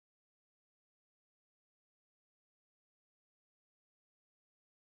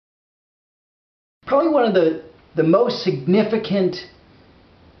Probably one of the most significant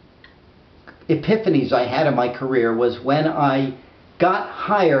epiphanies I had in my career was when I got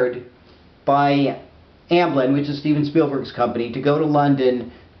hired by Amblin, which is Steven Spielberg's company, to go to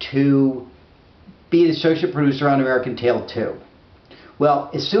London to be the associate producer on American Tail 2. Well,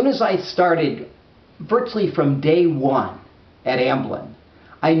 as soon as I started, virtually from day one at Amblin,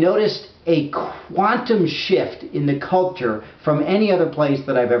 I noticed a quantum shift in the culture from any other place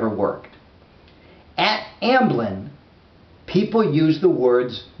that I've ever worked. At Amblin, people use the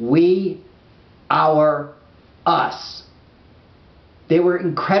words we, our, us. They were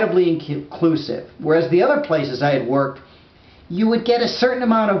incredibly inclusive. Whereas the other places I had worked, you would get a certain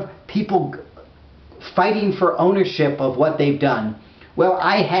amount of people fighting for ownership of what they've done. Well,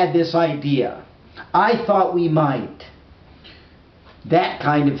 I had this idea. I thought we might. That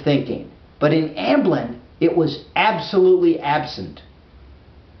kind of thinking. But in Amblin, it was absolutely absent.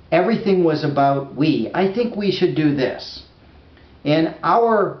 Everything was about we. I think we should do this. And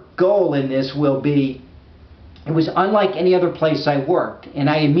our goal in this will be, it was unlike any other place I worked, and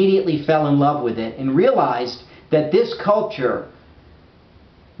I immediately fell in love with it and realized that this culture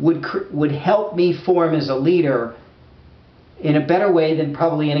would help me form as a leader in a better way than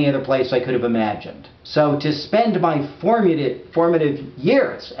probably any other place I could have imagined. So to spend my formative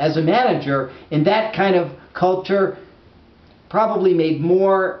years as a manager in that kind of culture probably made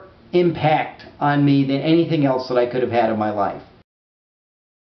more impact on me than anything else that I could have had in my life.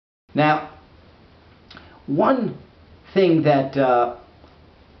 Now, one thing that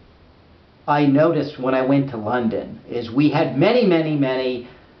I noticed when I went to London is we had many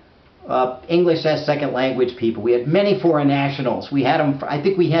English as second language people. We had many foreign nationals. We had them, I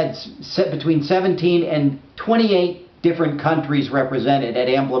think we had between 17 and 28 different countries represented at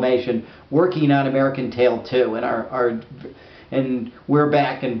Amblimation working on American Tail 2, and we're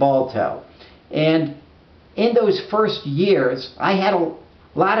back in Balto. And in those first years, I had a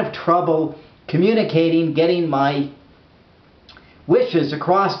lot of trouble communicating, getting my wishes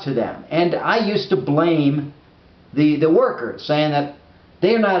across to them. And I used to blame the workers, saying that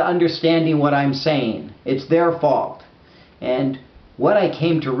they're not understanding what I'm saying. It's their fault. And what I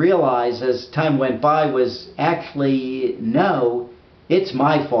came to realize as time went by was actually, no, it's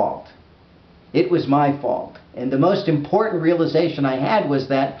my fault. It was my fault. And the most important realization I had was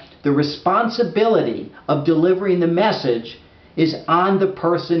that the responsibility of delivering the message is on the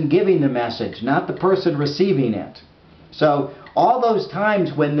person giving the message, not the person receiving it. So all those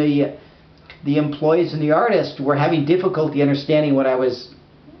times when the employees and the artists were having difficulty understanding what I was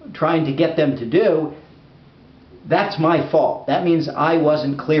trying to get them to do, that's my fault. That means I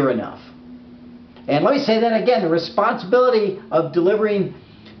wasn't clear enough. And let me say that again, the responsibility of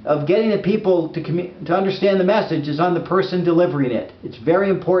getting the people to understand the message is on the person delivering it. It's very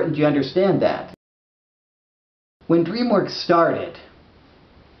important you understand that. When DreamWorks started,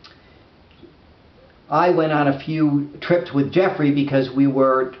 I went on a few trips with Jeffrey because we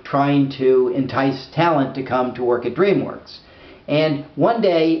were trying to entice talent to come to work at DreamWorks. And one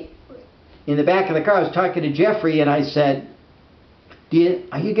day, in the back of the car, I was talking to Jeffrey and I said,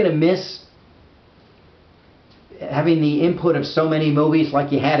 are you going to miss having the input of so many movies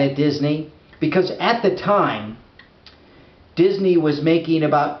like you had at Disney? Because at the time, Disney was making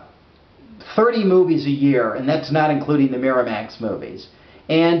about 30 movies a year, and that's not including the Miramax movies.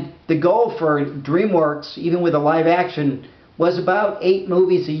 And the goal for DreamWorks, even with a live action, was about 8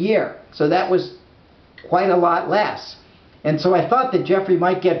 movies a year. So that was quite a lot less. And so I thought that Jeffrey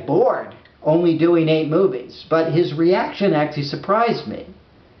might get bored only doing 8 movies. But his reaction actually surprised me.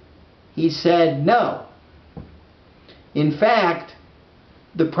 He said, no. In fact,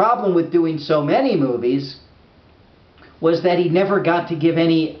 the problem with doing so many movies was that he never got to give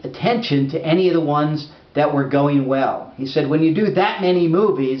any attention to any of the ones that were going well. He said, when you do that many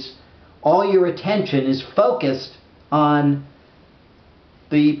movies, all your attention is focused on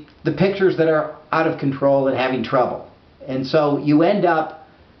the pictures that are out of control and having trouble. And so you end up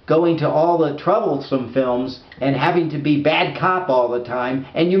going to all the troublesome films and having to be bad cop all the time,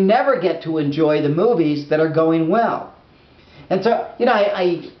 and you never get to enjoy the movies that are going well. And so, you know,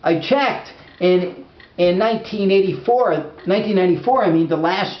 I checked, and in 1994, I mean, the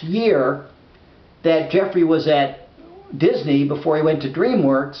last year that Jeffrey was at Disney before he went to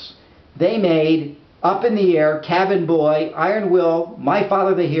DreamWorks, they made Up in the Air, Cabin Boy, Iron Will, My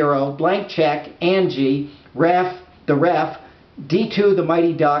Father the Hero, Blank Check, Angie, The Ref, D2 The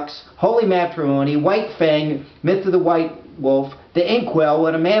Mighty Ducks, Holy Matrimony, White Fang, Myth of the White Wolf, The Inkwell,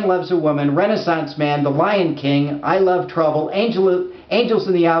 When a Man Loves a Woman, Renaissance Man, The Lion King, I Love Trouble, Angels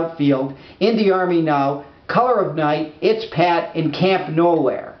in the Outfield, In the Army Now, Color of Night, It's Pat, and Camp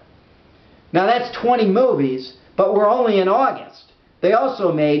Nowhere. Now that's 20 movies, but we're only in August. They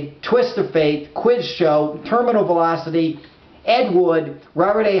also made Twist of Fate, Quiz Show, Terminal Velocity, Ed Wood,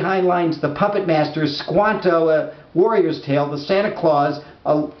 Robert A. Heinlein's The Puppet Masters, Squanto, A Warrior's Tale, The Santa Claus,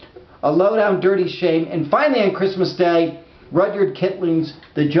 A Lowdown Dirty Shame, and finally on Christmas Day, Rudyard Kipling's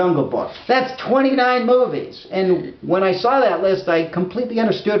The Jungle Book. That's 29 movies. And when I saw that list, I completely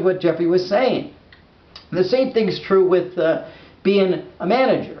understood what Jeffrey was saying. The same thing is true with being a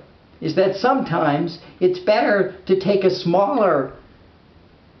manager, is that sometimes it's better to take a smaller,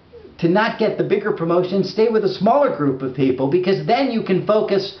 to not get the bigger promotion, stay with a smaller group of people, because then you can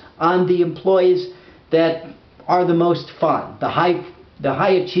focus on the employees that are the most fun, the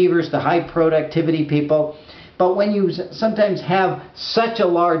high achievers, the high productivity people. But when you sometimes have such a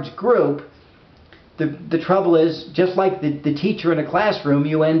large group, the trouble is, just like the teacher in a classroom,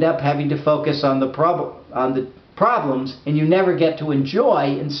 you end up having to focus on the problems, and you never get to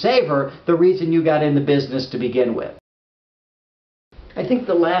enjoy and savor the reason you got in the business to begin with. I think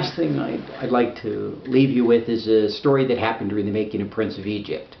the last thing I'd like to leave you with is a story that happened during the making of Prince of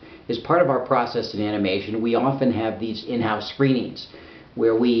Egypt. As part of our process in animation, we often have these in-house screenings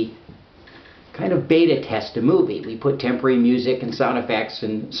where we kind of beta test a movie. We put temporary music and sound effects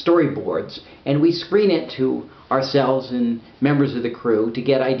and storyboards, and we screen it to ourselves and members of the crew to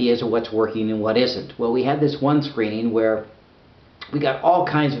get ideas of what's working and what isn't. Well, we had this one screening where we got all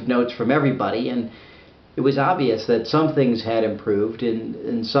kinds of notes from everybody, and it was obvious that some things had improved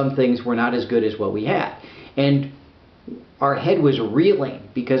and some things were not as good as what we had. And our head was reeling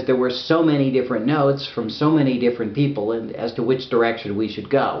because there were so many different notes from so many different people and as to which direction we should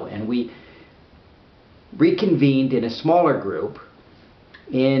go. And we reconvened in a smaller group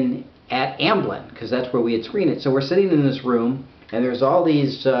at Amblin, because that's where we had screened it. So we're sitting in this room, and there's all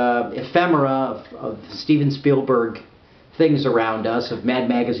these ephemera of Steven Spielberg things around us, of Mad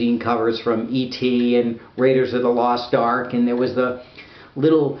Magazine covers from E.T. and Raiders of the Lost Ark, and there was the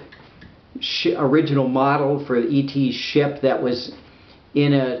little original model for E.T.'s ship that was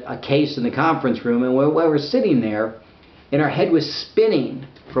in a case in the conference room. And while we were sitting there, and our head was spinning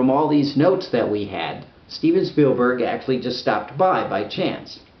from all these notes that we had, Steven Spielberg actually just stopped by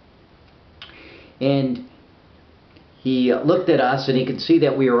chance. And he looked at us, and he could see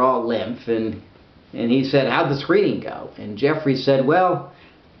that we were all limp, and he said, "How'd the screening go?" And Jeffrey said, "Well,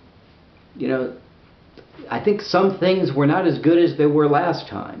 you know, I think some things were not as good as they were last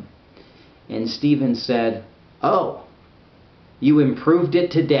time." And Steven said, "Oh, you improved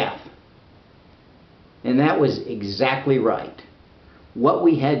it to death." And that was exactly right. What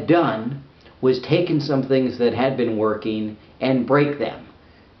we had done was taken some things that had been working and break them,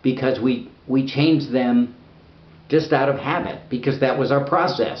 because we changed them just out of habit, because that was our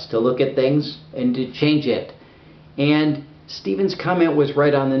process, to look at things and to change it. And Steven's comment was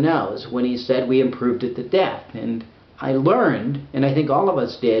right on the nose when he said we improved it to death. And I learned, and I think all of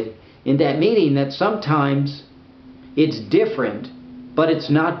us did, in that meeting, that sometimes it's different, but it's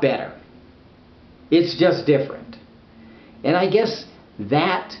not better. It's just different. And I guess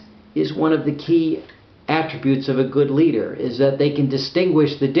that is one of the key attributes of a good leader, is that they can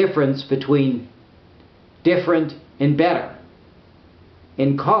distinguish the difference between different and better,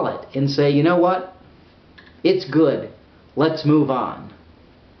 and call it and say, you know what, it's good, let's move on.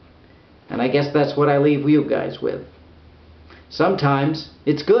 And I guess that's what I leave you guys with. Sometimes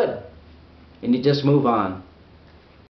it's good, and you just move on.